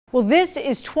Well, this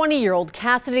is 20-year-old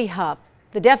Cassidy Huff,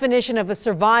 the definition of a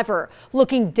survivor,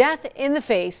 looking death in the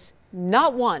face,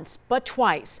 not once, but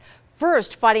twice.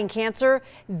 First fighting cancer,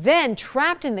 then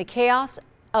trapped in the chaos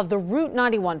of the Route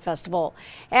 91 festival.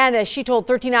 And as she told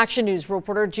 13 Action News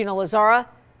reporter Gina Lazara,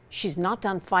 she's not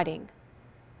done fighting.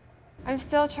 I'm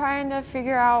still trying to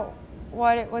figure out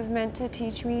what it was meant to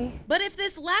teach me. But if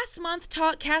this last month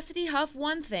taught Cassidy Huff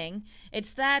one thing,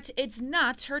 it's that it's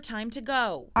not her time to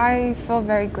go. I feel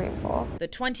very grateful. The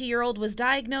 20-year-old was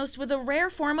diagnosed with a rare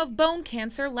form of bone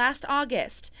cancer last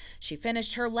August. She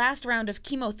finished her last round of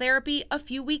chemotherapy a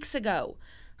few weeks ago.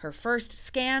 Her first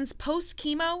scans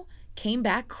post-chemo came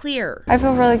back clear. I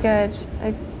feel really good.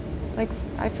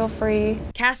 I feel free.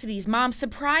 Cassidy's mom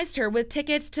surprised her with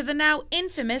tickets to the now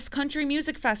infamous country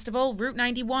music festival, Route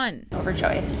 91.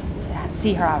 Overjoyed to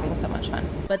see her having so much fun.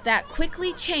 But that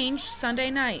quickly changed Sunday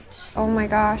night. Oh my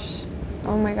gosh,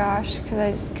 because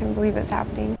I just couldn't believe it's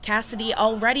happening. Cassidy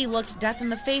already looked death in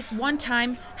the face one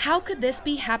time. How could this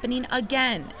be happening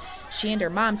again? She and her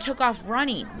mom took off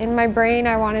running. In my brain,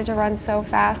 I wanted to run so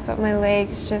fast, but my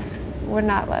legs just would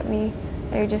not let me.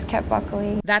 They just kept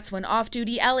buckling. That's when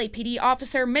off-duty LAPD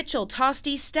officer Mitchell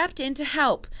Tosti stepped in to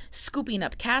help, scooping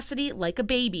up Cassidy like a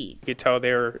baby. You could tell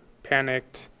they were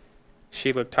panicked.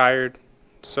 She looked tired,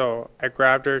 so I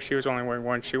grabbed her. She was only wearing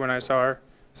one shoe when I saw her.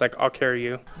 It's like, I'll carry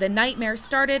you. The nightmare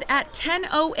started at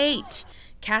 10:08.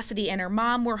 Cassidy and her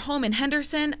mom were home in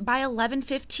Henderson by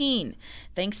 11:15,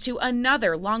 thanks to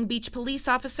another Long Beach police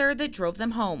officer that drove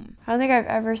them home. I don't think I've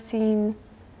ever seen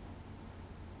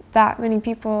that many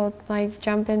people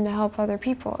jump in to help other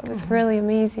people. It was really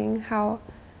amazing how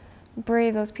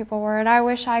brave those people were, and I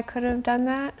wish I could have done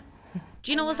that.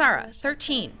 Gina Lazara,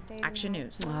 13 Action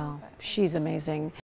News. Wow, she's amazing.